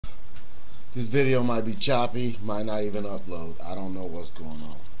This video might be choppy, might not even upload. I don't know what's going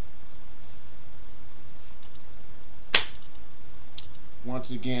on.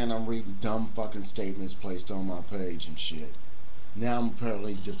 Once again, I'm reading dumb fucking statements placed on my page and shit. Now I'm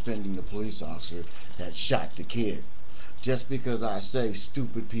apparently defending the police officer that shot the kid. Just because I say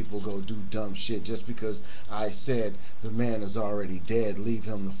stupid people go do dumb shit, just because I said the man is already dead, leave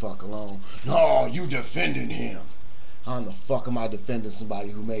him the fuck alone. No, you defending him. How in the fuck am I defending somebody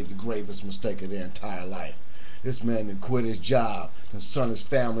who made the gravest mistake of their entire life? This man done quit his job and sent his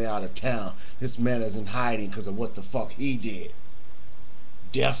family out of town. This man is in hiding because of what the fuck he did.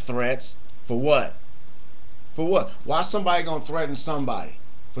 Death threats? For what? For what? Why somebody gonna threaten somebody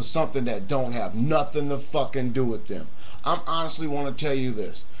for something that don't have nothing to fucking do with them? I'm honestly want to tell you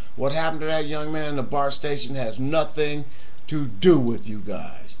this. What happened to that young man in the BART station has nothing to do with you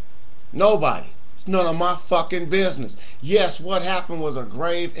guys. Nobody. It's none of my fucking business. Yes, what happened was a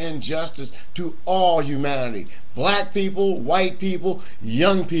grave injustice to all humanity. Black people, white people,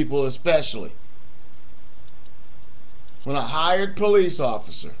 young people especially. When a hired police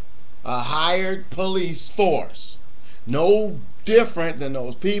officer, a hired police force, no different than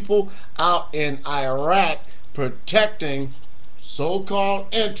those people out in Iraq protecting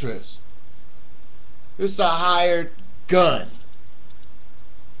so-called interests. It's a hired gun.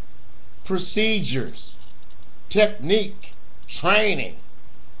 Procedures, technique, training.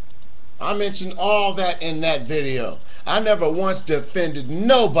 I mentioned all that in that video. I never once defended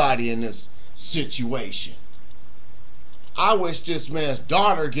nobody in this situation. I wish this man's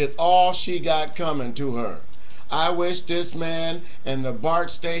daughter get all she got coming to her. I wish this man and the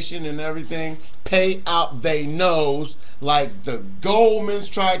BART station and everything pay out they nose like the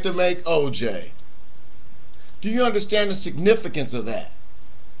Goldmans tried to make OJ. Do you understand the significance of that?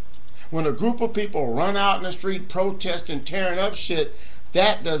 When a group of people run out in the street protesting, tearing up shit,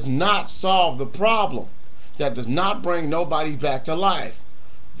 that does not solve the problem. That does not bring nobody back to life.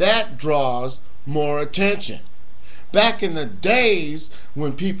 That draws more attention. Back in the days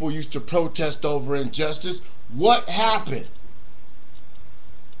when people used to protest over injustice, what happened?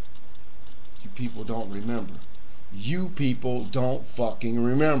 You people don't remember. You people don't fucking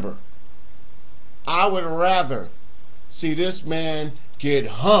remember. I would rather see this man get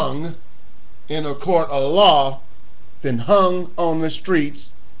hung in a court of law than hung on the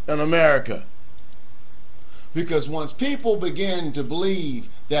streets in America. Because once people begin to believe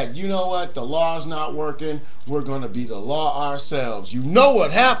that, you know what, the law's not working, we're going to be the law ourselves. You know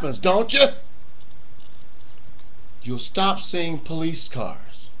what happens, don't you? You'll stop seeing police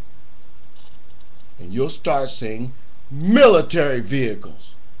cars. And you'll start seeing military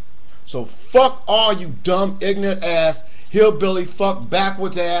vehicles. So fuck all you dumb, ignorant ass, hillbilly, fuck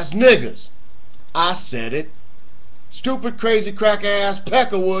backwards ass niggas. I said it. Stupid, crazy, crack ass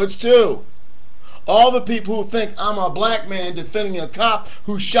peckerwoods too. All the people who think I'm a black man defending a cop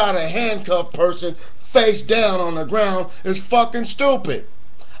who shot a handcuffed person face down on the ground is fucking stupid.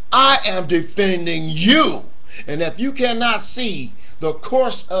 I am defending you. And if you cannot see the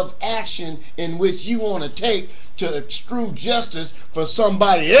course of action in which you want to take to extrude justice for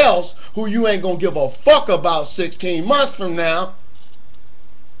somebody else who you ain't gonna give a fuck about 16 months from now,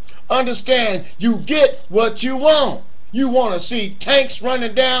 understand you get what you want. You want to see tanks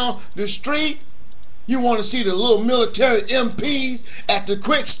running down the street? You want to see the little military MPs at the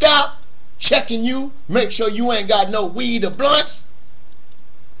quick stop checking you, make sure you ain't got no weed or blunts?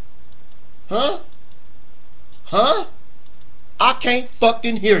 Huh? Huh? I can't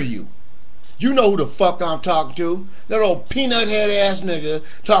fucking hear you. You know who the fuck I'm talking to. That old peanut head ass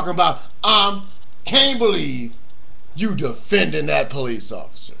nigga talking about, can't believe you defending that police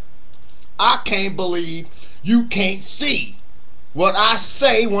officer. I can't believe you can't see what I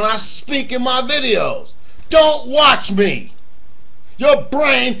say when I speak in my videos. Don't watch me. Your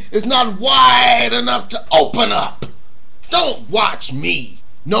brain is not wide enough to open up. Don't watch me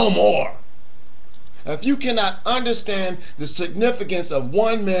no more. If you cannot understand the significance of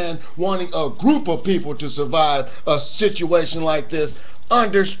one man wanting a group of people to survive a situation like this,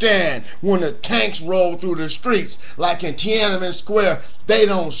 understand when the tanks roll through the streets like in Tiananmen Square, they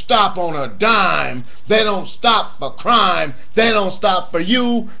don't stop on a dime. They don't stop for crime. They don't stop for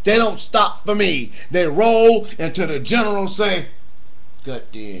you. They don't stop for me. They roll until the general say,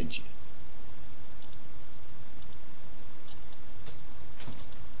 gut the engine.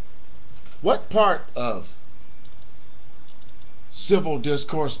 What part of civil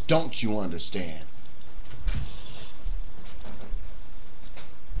discourse don't you understand?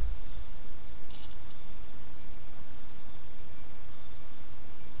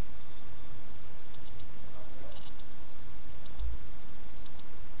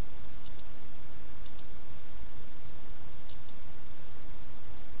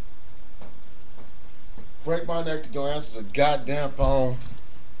 break my neck to go answer the goddamn phone.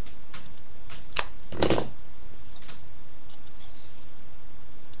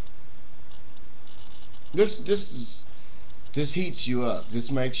 This heats you up.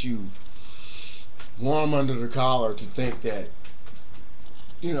 This makes you warm under the collar to think that,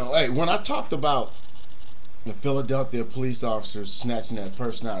 you know, hey, when I talked about the Philadelphia police officers snatching that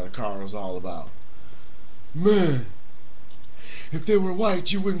person out of the car, it was all about, man, if they were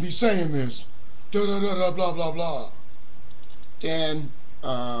white, you wouldn't be saying this. Da da da da blah blah blah. Then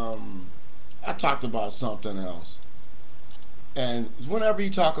I talked about something else. And whenever you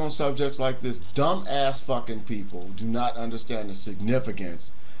talk on subjects like this, dumb ass fucking people do not understand the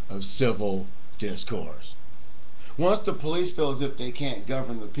significance of civil discourse. Once the police feel as if they can't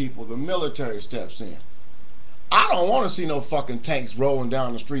govern the people, the military steps in. I don't want to see no fucking tanks rolling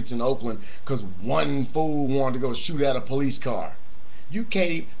down the streets in Oakland because one fool wanted to go shoot at a police car. You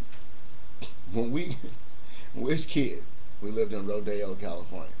can't even... When we was kids, we lived in Rodeo,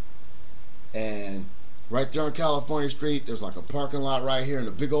 California. And right there on California Street, there's like a parking lot right here and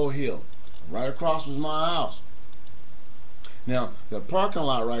a big old hill. Right across was my house. Now, the parking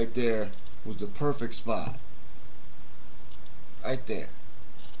lot right there was the perfect spot. Right there.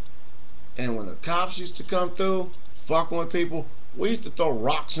 And when the cops used to come through, fucking with people, we used to throw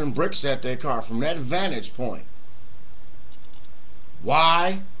rocks and bricks at their car from that vantage point.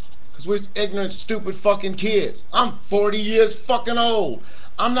 Why? Because we're ignorant, stupid fucking kids. I'm 40 years fucking old.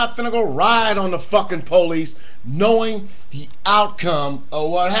 I'm not finna go ride on the fucking police knowing the outcome of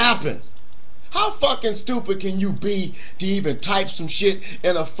what happens. How fucking stupid can you be to even type some shit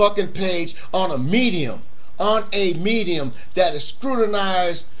in a fucking page on a medium? On a medium that is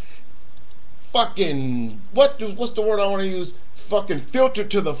scrutinized, fucking, what's the word I want to use? Fucking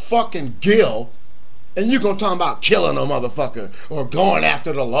filtered to the fucking gill. And you gonna talk about killing a motherfucker or going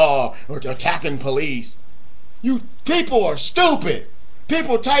after the law or attacking police. You people are stupid.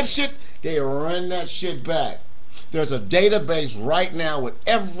 People type shit, they run that shit back. There's a database right now with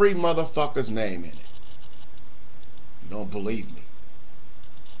every motherfucker's name in it. You don't believe me.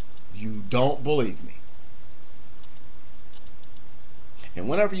 You don't believe me. And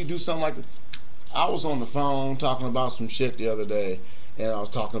whenever you do something like this, I was on the phone talking about some shit the other day, and I was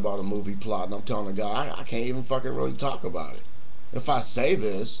talking about a movie plot, and I'm telling the guy, I can't even fucking really talk about it. If I say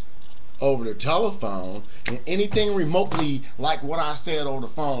this over the telephone, and anything remotely like what I said over the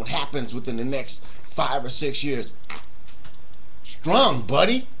phone happens within the next 5 or 6 years, strung,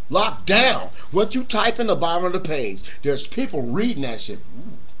 buddy, locked down. What you type in the bottom of the page, there's people reading that shit.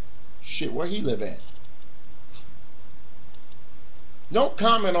 Ooh, shit, where he live at? Don't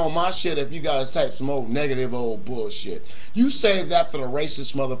comment on my shit if you guys type some old negative old bullshit. You save that for the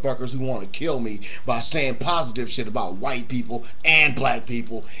racist motherfuckers who want to kill me by saying positive shit about white people and black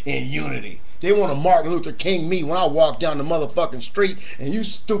people in unity. They want to Martin Luther King me when I walk down the motherfucking street and you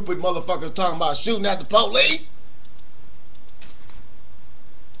stupid motherfuckers talking about shooting at the police.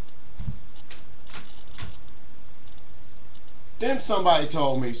 Then somebody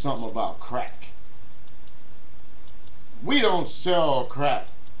told me something about crack. We don't sell crack.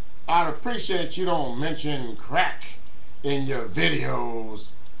 I'd appreciate you don't mention crack in your videos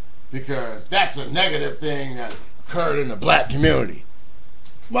because that's a negative thing that occurred in the black community.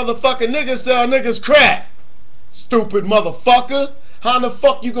 Motherfucking niggas sell niggas crack. Stupid motherfucker. How in the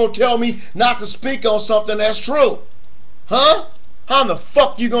fuck you gonna tell me not to speak on something that's true? Huh? How in the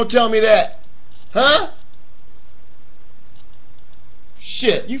fuck you gonna tell me that? Huh?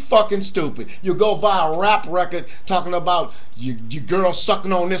 Shit, you fucking stupid. You go buy a rap record talking about your girl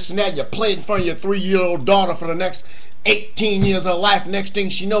sucking on this and that. You play it in front of your 3-year-old daughter for the next 18 years of her life. Next thing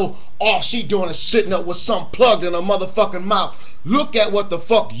she know, all she doing is sitting up with something plugged in her motherfucking mouth. Look at what the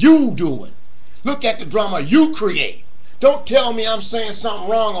fuck you doing. Look at the drama you create. Don't tell me I'm saying something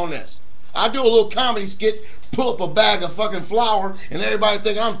wrong on this. I do a little comedy skit, pull up a bag of fucking flour, and everybody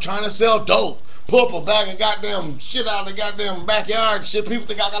thinking I'm trying to sell dope. Pull up a bag of goddamn shit out of the goddamn backyard and shit. People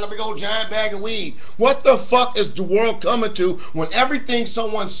think I got a big old giant bag of weed. What the fuck is the world coming to when everything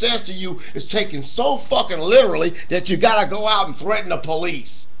someone says to you is taken so fucking literally that you gotta go out and threaten the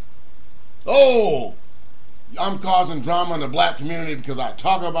police? Oh, I'm causing drama in the black community because I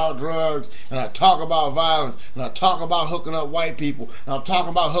talk about drugs and I talk about violence and I talk about hooking up white people and I'm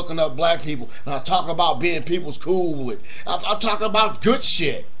talking about hooking up black people and I talk about being people's cool with. I'm talking about good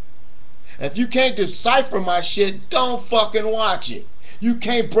shit. If you can't decipher my shit, don't fucking watch it. You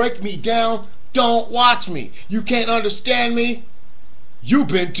can't break me down, don't watch me. You can't understand me, you've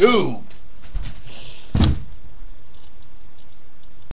been tubed.